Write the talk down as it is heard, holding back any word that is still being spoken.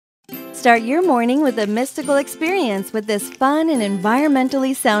Start your morning with a mystical experience with this fun and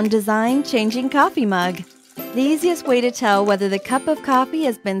environmentally sound design changing coffee mug. The easiest way to tell whether the cup of coffee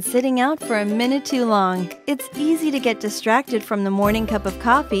has been sitting out for a minute too long. It's easy to get distracted from the morning cup of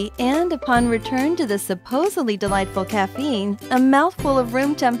coffee, and upon return to the supposedly delightful caffeine, a mouthful of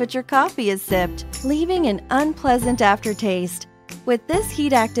room temperature coffee is sipped, leaving an unpleasant aftertaste. With this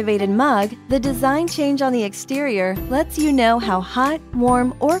heat-activated mug, the design change on the exterior lets you know how hot,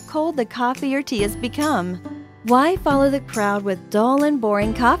 warm, or cold the coffee or tea has become. Why follow the crowd with dull and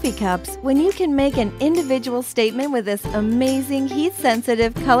boring coffee cups when you can make an individual statement with this amazing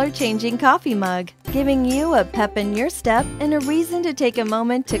heat-sensitive, color-changing coffee mug, giving you a pep in your step and a reason to take a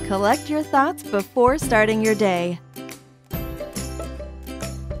moment to collect your thoughts before starting your day.